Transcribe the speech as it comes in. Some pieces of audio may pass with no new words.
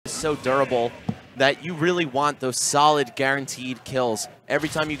so durable that you really want those solid guaranteed kills every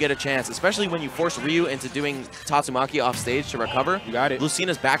time you get a chance, especially when you force Ryu into doing Tatsumaki off stage to recover. You got it.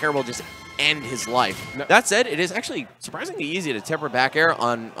 Lucina's back air will just end his life. No. That said, it is actually surprisingly easy to temper back air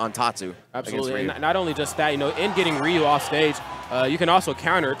on Tatsu. Absolutely. And not only just that, you know, in getting Ryu off stage, you can also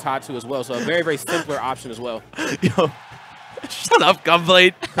counter Tatsu as well. So a very, very simpler option as well. Yo, shut up,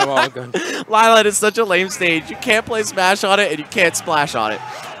 Gunblade. Come on, Gun. Lilat is such a lame stage. You can't play Smash on it, and you can't splash on it.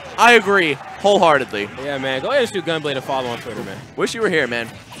 I agree wholeheartedly. Yeah, man. Go ahead and shoot Gunblade and follow on Twitter, man. Wish you were here, man.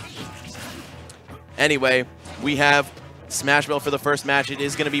 Anyway, we have Smashville for the first match. It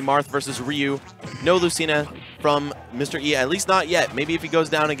is going to be Marth versus Ryu. No Lucina from Mr. E, at least not yet. Maybe if he goes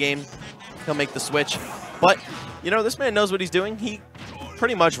down a game, he'll make the switch. But, you know, this man knows what he's doing. He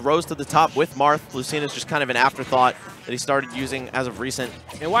pretty much rose to the top with Marth. Lucina's just kind of an afterthought that he started using as of recent.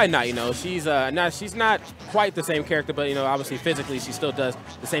 And why not? You know, she's not quite the same character, but, you know, obviously physically she still does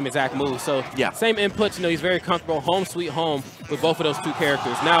the same exact moves. So yeah, same inputs. You know, he's very comfortable, home sweet home with both of those two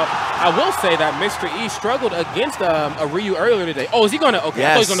characters. Now, I will say that Mr. E struggled against a Ryu earlier today. Oh, is he going to? Okay, yes. I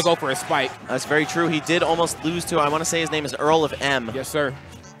thought he was going to go for a spike. That's very true. He did almost lose to, I want to say his name is Earl of M. Yes, sir.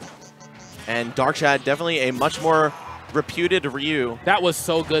 And Darkshad, definitely a much more reputed Ryu. That was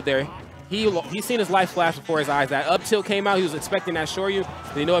so good there. He's seen his life flash before his eyes. That up tilt came out. He was expecting that Shoryu.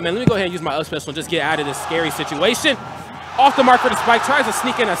 But you know what, man? Let me go ahead and use my up special and just get out of this scary situation. Off the mark for the spike. Tries to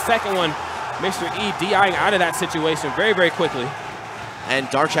sneak in a second one. Mr. E DIing out of that situation very, very quickly. And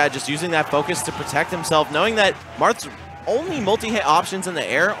Darkshad just using that focus to protect himself, knowing that Marth's only multi-hit options in the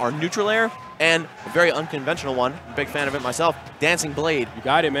air are neutral air and a very unconventional one. I'm a big fan of it myself, Dancing Blade. You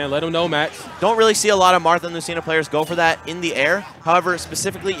got it, man. Let him know, Max. Don't really see a lot of Marth and Lucina players go for that in the air. However,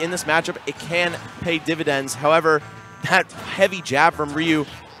 specifically in this matchup, it can pay dividends. However, that heavy jab from Ryu,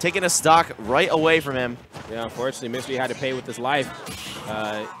 taking a stock right away from him. Yeah, unfortunately, Mystery had to pay with his life.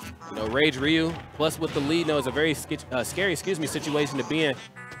 You know, Rage Ryu, plus with the lead, it's a very scary, situation to be in.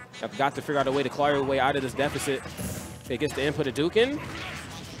 I've got to figure out a way to claw your way out of this deficit. It gets the input of Dukin.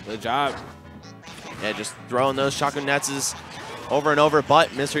 Good job. Yeah, just throwing those shotgun netses over and over, but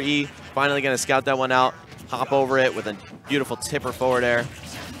Mr. E finally going to scout that one out, hop over it with a beautiful tipper forward air.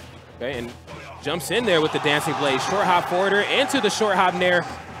 Okay, and jumps in there with the Dancing Blade. Short hop forwarder into the short hop nair.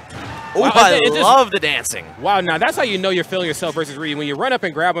 Oh, wow, I love the dancing. Wow, now that's how you know you're feeling yourself versus Ryu. When you run up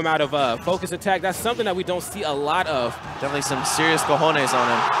and grab him out of focus attack, that's something that we don't see a lot of. Definitely some serious cojones on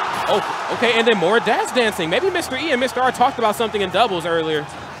him. Oh, okay, and then more dash dancing. Maybe Mr. E and Mr. R talked about something in doubles earlier,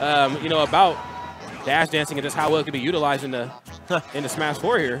 you know, about dash dancing and just how well it could be utilized in the Smash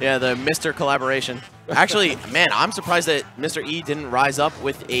 4 here. Yeah, the Mr. collaboration. Actually, man, I'm surprised that Mr. E didn't rise up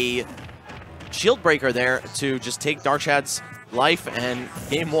with a shield breaker there to just take Darkshad's life and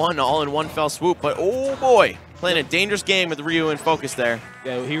game one all in one fell swoop. But oh boy, playing a dangerous game with Ryu in focus there.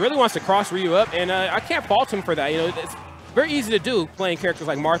 Yeah, he really wants to cross Ryu up, and I can't fault him for that. You know, it's very easy to do playing characters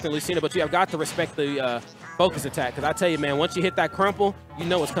like Marth and Lucina, but you have got to respect the focus attack. Because I tell you, man, once you hit that crumple, you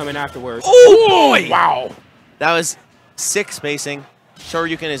know what's coming afterwards. Oh boy! Wow. That was sick spacing.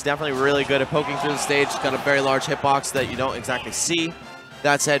 Shoryuken is definitely really good at poking through the stage. It's got a very large hitbox that you don't exactly see.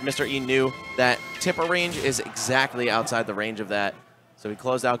 That said, Mr. E knew that tipper range is exactly outside the range of that. So he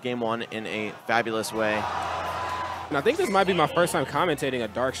closed out game one in a fabulous way. And I think this might be my first time commentating a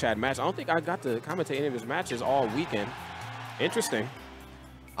Darkshad match. I don't think I got to commentate any of his matches all weekend. Interesting.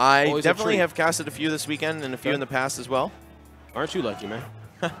 I definitely have casted a few this weekend and a few in the past as well. Aren't you lucky, man?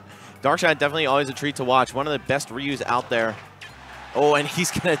 Darkshad definitely always a treat to watch. One of the best Ryus out there. Oh, and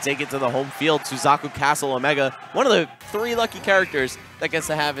he's going to take it to the home field. Suzaku Castle Omega, one of the 3 lucky characters that gets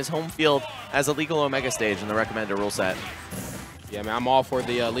to have his home field as a legal Omega stage in the recommended rule set. Yeah, man, I'm all for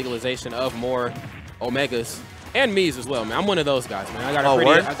the legalization of more Omegas. And Miis as well, man. I'm one of those guys, man. I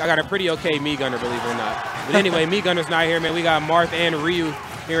got a pretty okay Mii Gunner, believe it or not. But anyway, Mii Gunner's not here, man. We got Marth and Ryu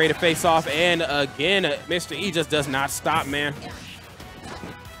here ready to face off. And again, Mr. E just does not stop, man.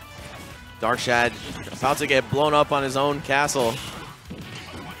 Darkshad about to get blown up on his own castle.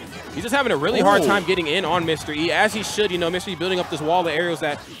 He's just having a really hard time getting in on Mr. E, as he should. You know, Mr. E building up this wall of aerials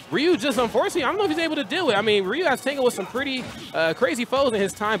that Ryu just, unfortunately, I don't know if he's able to deal with. I mean, Ryu has taken with some pretty crazy foes in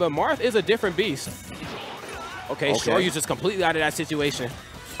his time, but Marth is a different beast. Okay, Shoryu's just completely out of that situation.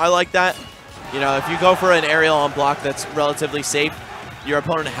 I like that. You know, if you go for an aerial on block that's relatively safe, your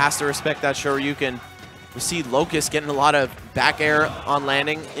opponent has to respect that Shoryuken. We see Locust getting a lot of back air on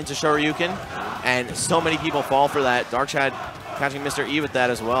landing into Shoryuken, and so many people fall for that. Darkshad catching Mr. E with that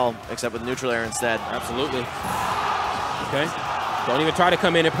as well, except with neutral air instead. Absolutely. Okay. Don't even try to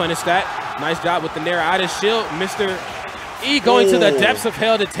come in and punish that. Nice job with the Nair out of shield. Mr. E going to the depths of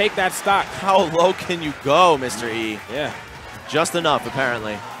hell to take that stock. How low can you go, Mr. E? Yeah. Just enough,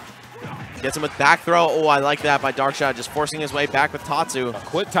 apparently. Gets him with back throw. Oh, I like that by Darkshad, just forcing his way back with Tatsu. A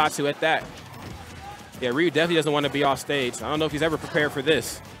quick Tatsu at that. Yeah, Ryu definitely doesn't want to be off stage. I don't know if he's ever prepared for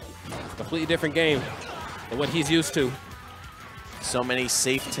this. It's a completely different game than what he's used to. So many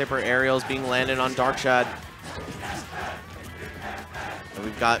safe tipper aerials being landed on Darkshad. And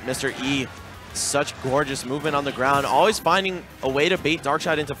we've got Mr. E. Such gorgeous movement on the ground, always finding a way to bait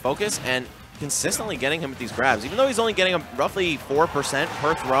Darkshad into focus and consistently getting him with these grabs. Even though he's only getting him roughly 4%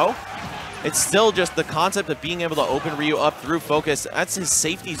 per throw, it's still just the concept of being able to open Ryu up through focus. That's his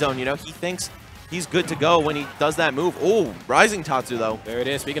safety zone, you know? He thinks he's good to go when he does that move. Oh, rising Tatsu, though. There it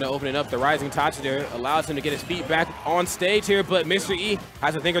is. Speaking of opening up, the rising Tatsu there allows him to get his feet back on stage here, but Mr. E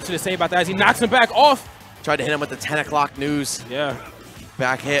has a thing or two to say about that as he knocks him back off. Tried to hit him with the 10 o'clock news. Yeah.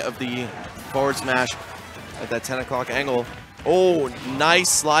 Back hit of the forward smash at that 10 o'clock angle. Oh, nice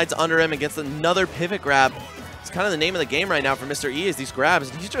slides under him and gets another pivot grab. It's kind of the name of the game right now for Mr. E is these grabs.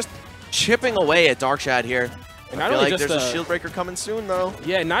 He's just chipping away at Darkshad here. I feel like there's a shield breaker coming soon, though.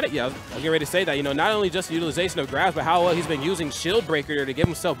 Yeah, I was getting ready to say that. You know, not only just the utilization of grabs, but how well he's been using shield breaker to give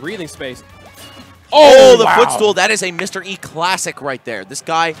himself breathing space. Oh, the footstool. That is a Mr. E classic right there. This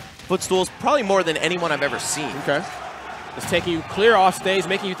guy, footstools, probably more than anyone I've ever seen. Okay. Just taking you clear off stage,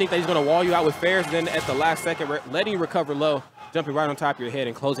 making you think that he's going to wall you out with fairs, and then at the last second, letting you recover low, jumping right on top of your head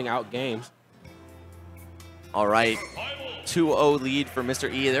and closing out games. All right. 2-0 lead for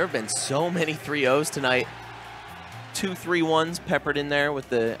Mr. E. There have been so many 3-0s tonight. 2 3-1s peppered in there with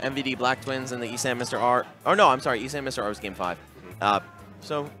the MVD Black Twins and the Isan Mr. R. Oh, no, I'm sorry. Isan Mr. R was game 5.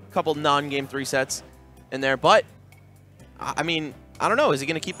 So a couple non-game 3 sets in there. But, I mean, I don't know. Is he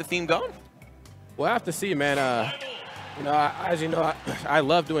going to keep the theme going? We'll have to see, man. You know, as you know, I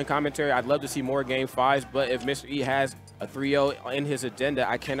love doing commentary. I'd love to see more game 5s. But if Mr. E has a 3-0 in his agenda,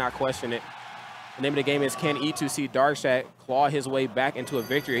 I cannot question it. The name of the game is, can E2C Darkshad claw his way back into a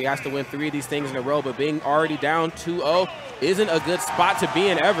victory? He has to win 3 of these things in a row, but being already down 2-0 isn't a good spot to be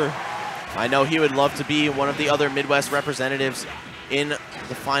in ever. I know he would love to be one of the other Midwest representatives in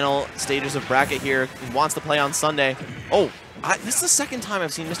the final stages of bracket here. He wants to play on Sunday. Oh, this is the second time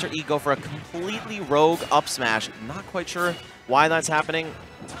I've seen Mr. E go for a completely rogue up smash. Not quite sure why that's happening.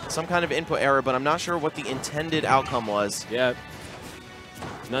 Some kind of input error, but I'm not sure what the intended outcome was. Yeah.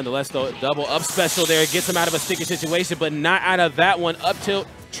 Nonetheless, though, double up special there gets him out of a sticky situation, but not out of that one. Up tilt,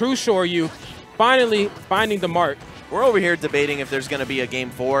 true shore you, finally finding the mark. We're over here debating if there's going to be a game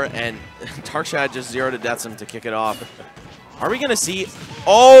 4, and Darkshad just 0-to-deaths him to kick it off. Are we going to see?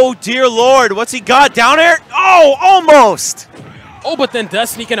 Oh, dear Lord, what's he got down air? Oh, almost. Oh, but then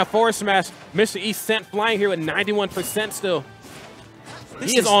does sneak in a forward smash. Mr. E sent flying here with 91% still.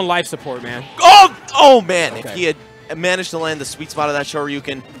 He is on life support, man. Oh man, okay. If he had managed to land the sweet spot of that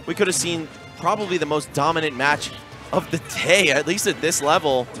Shoryuken, we could have seen probably the most dominant match of the day, at least at this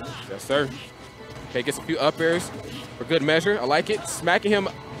level. Yes, sir. Okay, gets a few up airs for good measure. I like it. Smacking him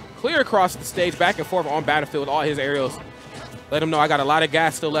clear across the stage, back and forth on battlefield, all his aerials. Let him know I got a lot of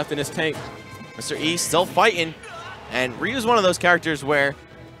gas still left in this tank. Mr. E still fighting, and Ryu's one of those characters where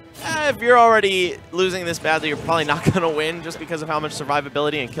if you're already losing this badly, you're probably not going to win just because of how much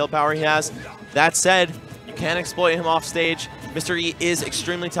survivability and kill power he has. That said, you can exploit him off stage. Mr. E is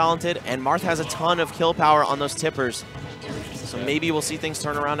extremely talented, and Marth has a ton of kill power on those tippers. So maybe we'll see things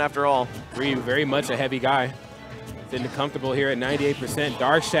turn around after all. Ryu, very much a heavy guy. Sitting comfortable here at 98%.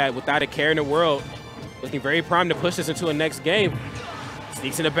 Darkshad, without a care in the world, looking very primed to push this into a next game.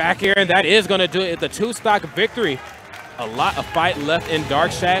 Sneaks in the back here, and that is going to do it. It's a 2-stock victory. A lot of fight left in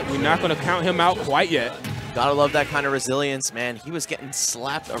Darkshad. We're not going to count him out quite yet. Gotta love that kind of resilience, man. He was getting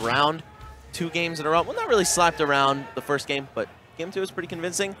slapped around 2 games in a row. Well, not really slapped around the first game, but game 2 was pretty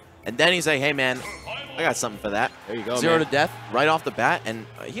convincing. And then he's like, hey, man, I got something for that. There you go, 0-to-death right off the bat, and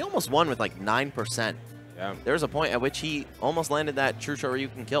he almost won with like 9%. Yeah. There was a point at which he almost landed that true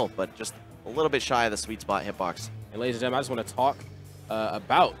Shoryuken kill, but just a little bit shy of the sweet spot hitbox. And ladies and gentlemen, I just want to talk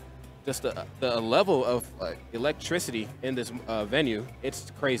about just the level of electricity in this venue.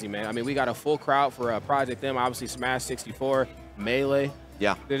 It's crazy, man. I mean, we got a full crowd for Project M, obviously Smash 64, Melee.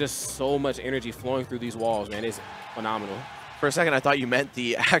 Yeah. There's just so much energy flowing through these walls, man. It's phenomenal. For a second, I thought you meant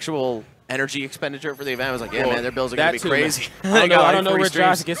the actual energy expenditure for the event. I was like, yeah, man, their bills are going to be crazy. I don't know where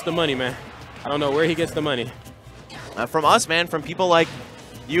Josh gets the money, man. I don't know where he gets the money. From us, man, from people like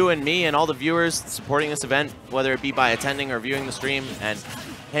you and me and all the viewers supporting this event, whether it be by attending or viewing the stream. And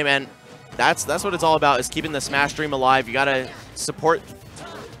hey, man, that's what it's all about, is keeping the Smash stream alive. You got to support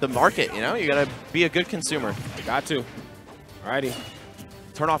the market, you know? You got to be a good consumer. You got to. Alrighty.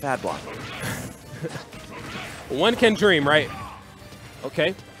 Turn off ad block. One can dream, right?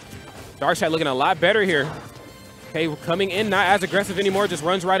 Okay. Darkshad looking a lot better here. Okay, coming in, not as aggressive anymore, just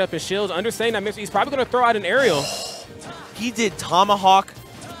runs right up and shields. Understanding that Mr. E's probably going to throw out an aerial. He did tomahawk,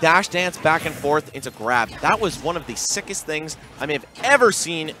 dash dance back and forth into grab. That was one of the sickest things I may have ever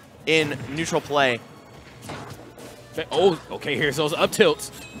seen in neutral play. Oh, okay, here's those up tilts.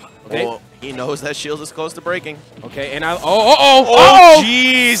 Okay. Oh, he knows that shield is close to breaking. Okay, and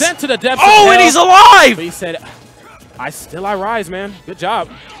Jeez. Sent to the depths of hell. And he's alive! But he said, I rise, man. Good job.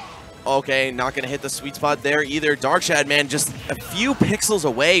 Okay, not going to hit the sweet spot there either. Darkshad, man, just a few pixels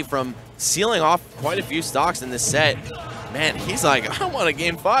away from sealing off quite a few stocks in this set. Man, he's like, I want a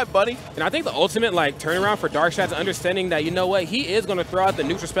game 5, buddy. And I think the ultimate turnaround for Darkshad is understanding that, you know what, he is going to throw out the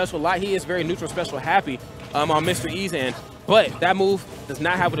neutral special a lot. He is very neutral special happy on Mr. E's end. But that move does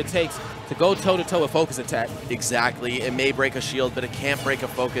not have what it takes to go toe-to-toe with focus attack. Exactly. It may break a shield, but it can't break a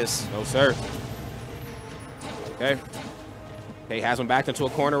focus. No, sir. Okay. Okay, has him backed into a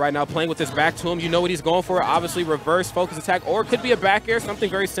corner right now, playing with his back to him. You know what he's going for. Obviously, reverse focus attack, or it could be a back air, something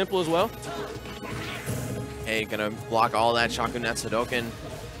very simple as well. Hey, gonna block all that Shakunet Sudoken.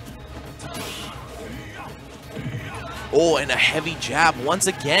 Oh, and a heavy jab once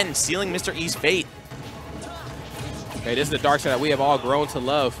again, sealing Mr. E's fate. Okay, this is the Darkshad that we have all grown to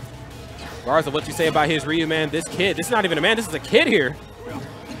love. Regardless of what you say about his Ryu, man, this is not even a man, this is a kid here.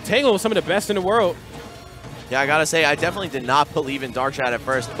 Tangling with some of the best in the world. Yeah, I gotta say, I definitely did not believe in Darkshad at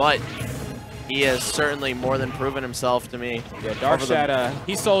first, but he has certainly more than proven himself to me. Yeah, Darkshad,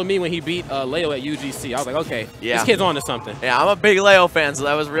 he sold me when he beat Leo at UGC. I was like, okay, this kid's on to something. Yeah, I'm a big Leo fan, so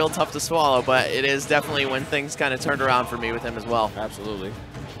that was real tough to swallow, but it is definitely when things kind of turned around for me with him as well. Absolutely.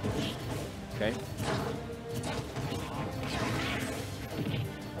 Okay.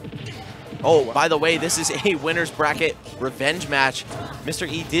 Oh, by the way, this is a winner's bracket revenge match. Mr.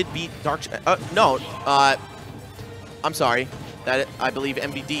 E did beat Darkshad. No, I'm sorry. That I believe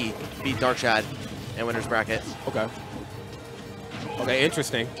MVD beat Darkshad in winner's bracket. Okay. Okay,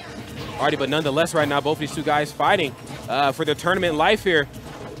 interesting. Alrighty, but nonetheless, right now, both these two guys fighting for their tournament life here.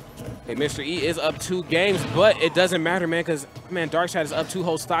 Okay, Mr. E is up 2 games, but it doesn't matter, man, because, man, Darkshad is up 2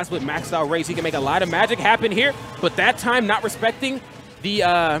 whole stocks with maxed out race. He can make a lot of magic happen here, but that time not respecting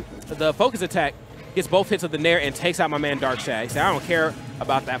the focus attack, gets both hits of the nair and takes out my man Darkshad. He said, I don't care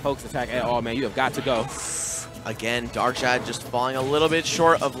about that focus attack at all, man. You have got to go. Again, Darkshad just falling a little bit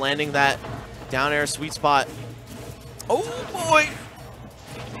short of landing that down air sweet spot. Oh, boy.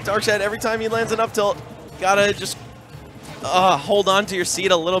 Darkshad, every time he lands an up tilt, gotta just hold on to your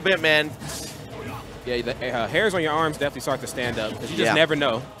seat a little bit, man. Yeah, the hairs on your arms definitely start to stand up because you just never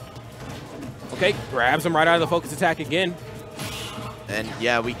know. Okay, grabs him right out of the focus attack again. And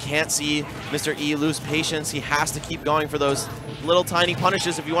yeah, we can't see Mr. E lose patience. He has to keep going for those little tiny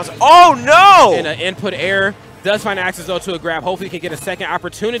punishes if he wants to. Oh, no! And an input error. Does find access, though, to a grab. Hopefully he can get a second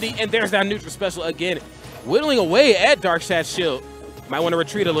opportunity. And there's that neutral special again. Whittling away at Darkshad's shield. Might want to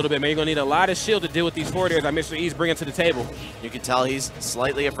retreat a little bit, man. You're going to need a lot of shield to deal with these forward airs that Mr. E's bringing to the table. You can tell he's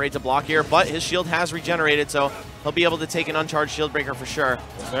slightly afraid to block here, but his shield has regenerated, so he'll be able to take an uncharged shield breaker for sure.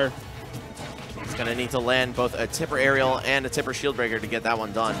 Yes, sir. He's going to need to land both a tipper aerial and a tipper shield breaker to get that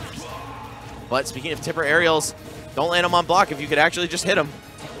one done. But speaking of tipper aerials, don't land them on block if you could actually just hit them.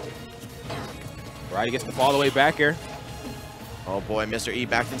 Right, he gets the fall all the way back here. Oh boy, Mr. E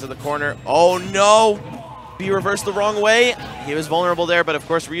backed into the corner. Oh no! He reversed the wrong way. He was vulnerable there, but of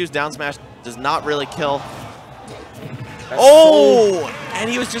course Ryu's down smash does not really kill. And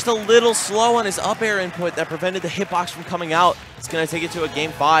he was just a little slow on his up air input that prevented the hitbox from coming out. It's going to take it to a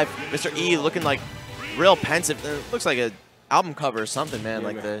game 5. Mr. E looking like real pensive. It looks like an album cover or something, man. Yeah,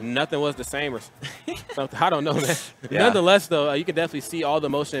 like man. Nothing was the same or something. I don't know, man. Yeah. Nonetheless, though, you can definitely see all the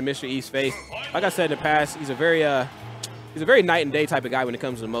emotion in Mr. E's face. Like I said in the past, he's a very night and day type of guy when it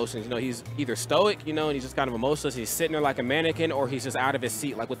comes to emotions. You know, he's either stoic, you know, and he's just kind of emotionless. He's sitting there like a mannequin, or he's just out of his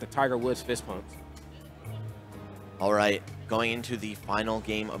seat, like with the Tiger Woods fist pumps. All right, going into the final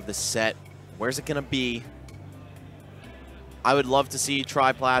game of the set. Where's it going to be? I would love to see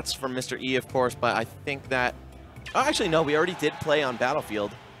triplats from Mr. E, of course, but I think that... Oh, actually, no, we already did play on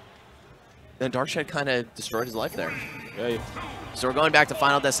Battlefield. Then Darkshad kind of destroyed his life there. Yeah. So we're going back to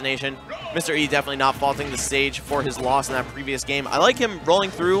Final Destination. Mr. E definitely not faulting the stage for his loss in that previous game. I like him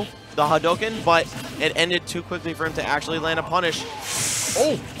rolling through the Hadouken, but it ended too quickly for him to actually land a punish.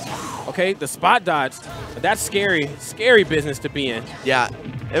 Oh! Okay, the spot dodge. That's scary, scary business to be in. Yeah,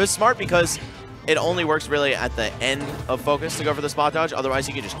 it was smart because it only works really at the end of focus to go for the spot dodge. Otherwise,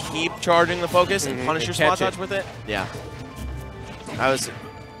 you could just keep charging the focus and punish your spot dodge with it. Yeah. I was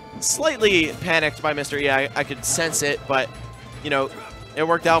slightly panicked by Mr. E. I could sense it, but, you know, it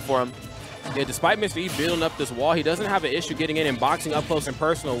worked out for him. Yeah, despite Mr. E building up this wall, he doesn't have an issue getting in and boxing up close and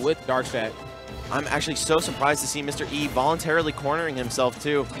personal with Darkshad. I'm actually so surprised to see Mr. E voluntarily cornering himself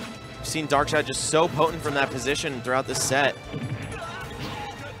too. We've seen Darkshad just so potent from that position throughout this set.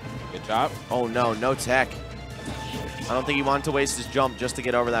 Good job. Oh no, no tech. I don't think he wanted to waste his jump just to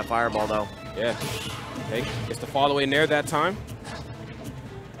get over that fireball though. Yeah. Okay, gets the follow in there that time.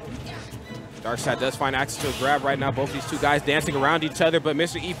 Darkshad does find access to a grab right now. Both of these two guys dancing around each other, but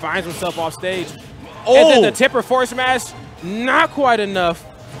Mr. E finds himself off stage. Oh! And then the tipper forward smash, not quite enough.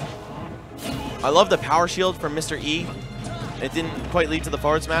 I love the power shield from Mr. E. It didn't quite lead to the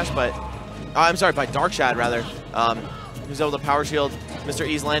forward smash, but I'm sorry, by Darkshad rather. He was able to power shield Mr.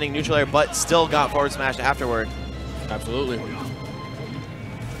 E's landing neutral air, but still got forward smashed afterward. Absolutely.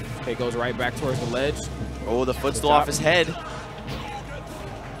 Okay, goes right back towards the ledge. Oh, the footstool off his head.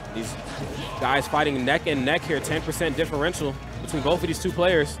 These guys fighting neck and neck here, 10% differential between both of these two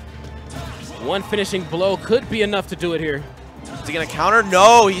players. One finishing blow could be enough to do it here. Is he gonna counter?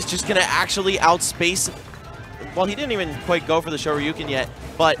 No, he's just gonna actually outspace. Well, he didn't even quite go for the Shoryuken yet,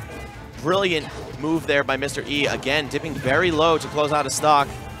 but brilliant move there by Mr. E. Again, dipping very low to close out of stock.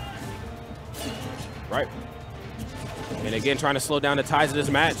 Right. And again, trying to slow down the ties of this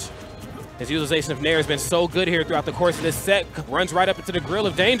match. His utilization of Nair has been so good here throughout the course of this set. Runs right up into the grill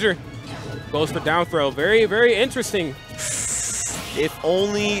of danger. Goes for down throw. Very, very interesting. If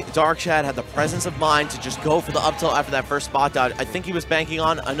only Darkshad had the presence of mind to just go for the up tilt after that first spot dodge. I think he was banking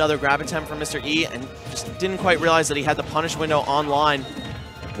on another grab attempt from Mr. E and just didn't quite realize that he had the punish window online.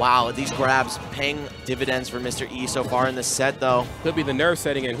 Wow, these grabs paying dividends for Mr. E so far in this set, though. Could be the nerve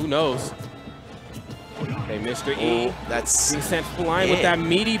setting in, who knows? Okay, Mr. E, that's being sent flying with that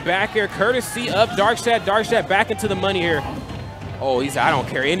meaty back air, courtesy of Darkshad. Darkshad back into the money here. Oh, I don't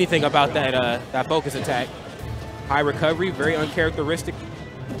care anything about that focus attack. High recovery, very uncharacteristic.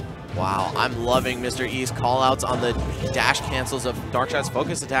 Wow, I'm loving Mr. E's callouts on the dash cancels of Darkshad's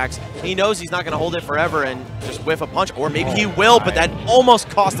focus attacks. He knows he's not going to hold it forever and just whiff a punch, or maybe he will, but that almost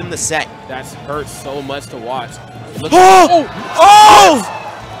cost him the set. That's hurt so much to watch. Oh!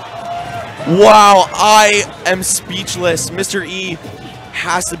 Wow, I am speechless. Mr. E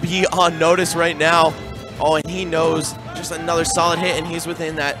has to be on notice right now. Oh, and he knows just another solid hit, and he's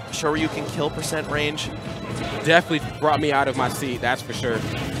within that Shoryuken kill percent range. Definitely brought me out of my seat, that's for sure.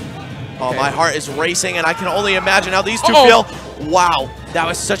 Oh, okay. My heart is racing, and I can only imagine how these two feel. Wow, that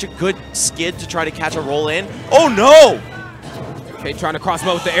was such a good skid to try to catch a roll in. Oh, no! Okay, trying to cross him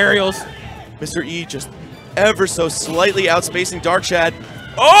up with the aerials. Mr. E just ever so slightly outspacing Darkshad.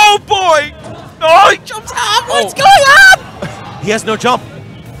 Oh, boy! Oh, he jumps up! What's going on? He has no jump.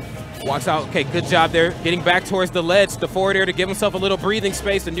 Walks out. Okay, good job there. Getting back towards the ledge. The forward air to give himself a little breathing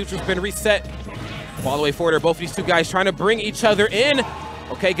space. The neutral's been reset. All the way forward air. Both of these two guys trying to bring each other in.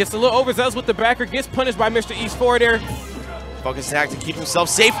 Okay, gets a little overzealous with the backer. Gets punished by Mr. E's forward air. Focus attack to keep himself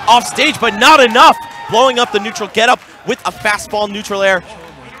safe off stage, but not enough. Blowing up the neutral get up with a fastball neutral air.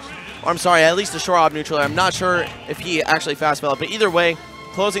 Or, I'm sorry, at least a short ob neutral air. I'm not sure if he actually fastball, but either way,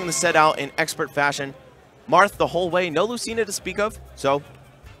 closing the set out in expert fashion. Marth the whole way, no Lucina to speak of, so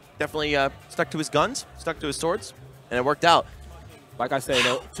definitely stuck to his guns, stuck to his swords, and it worked out. Like I said,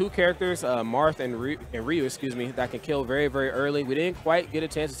 two characters, Marth and Ryu, excuse me, that can kill very, very early. We didn't quite get a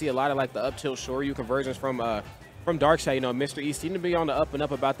chance to see a lot of like the up tilt Shoryu conversions from Darkshad. You know, Mr. E seemed to be on the up and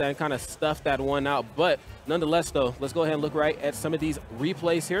up about that and kind of stuffed that one out. But nonetheless, though, let's go ahead and look right at some of these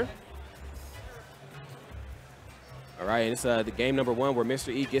replays here. All right, it's the game number one where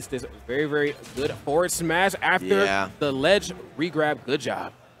Mr. E gets this very, very good forward smash after the ledge regrab. Good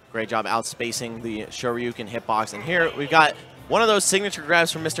job. Great job outspacing the Shoryuken hitbox. And here we've got one of those signature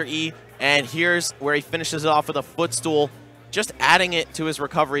grabs from Mr. E, and here's where he finishes it off with a footstool, just adding it to his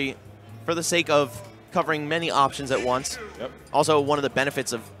recovery for the sake of covering many options at once. Yep. Also, one of the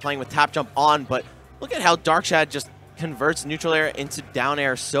benefits of playing with tap jump on, but look at how Darkshad just converts neutral air into down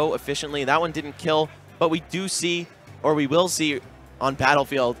air so efficiently. That one didn't kill, but we do see, or we will see on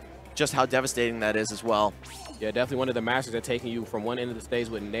Battlefield, just how devastating that is as well. Yeah, definitely one of the masters at taking you from one end of the stage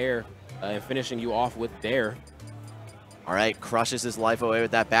with Nair and finishing you off with Dare. All right, crushes his life away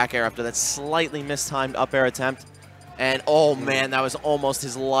with that back air after that slightly mistimed up air attempt. And oh man, that was almost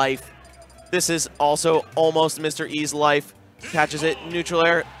his life. This is also almost Mr. E's life. Catches it, neutral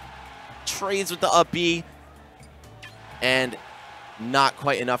air, trades with the up B, and not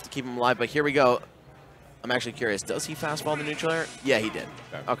quite enough to keep him alive, but here we go. I'm actually curious, does he fastball the neutral air? Yeah, he did.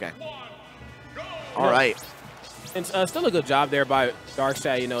 Okay. All right. And still a good job there by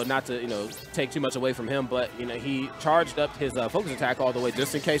Darkshad, you know, not to, you know, take too much away from him, but, you know, he charged up his focus attack all the way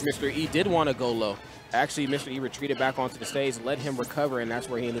just in case Mr. E did want to go low. Actually, Mr. E retreated back onto the stage, let him recover, and that's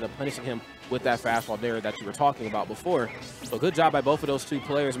where he ended up punishing him with that fastball there that you were talking about before. So good job by both of those two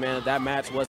players, man. That match was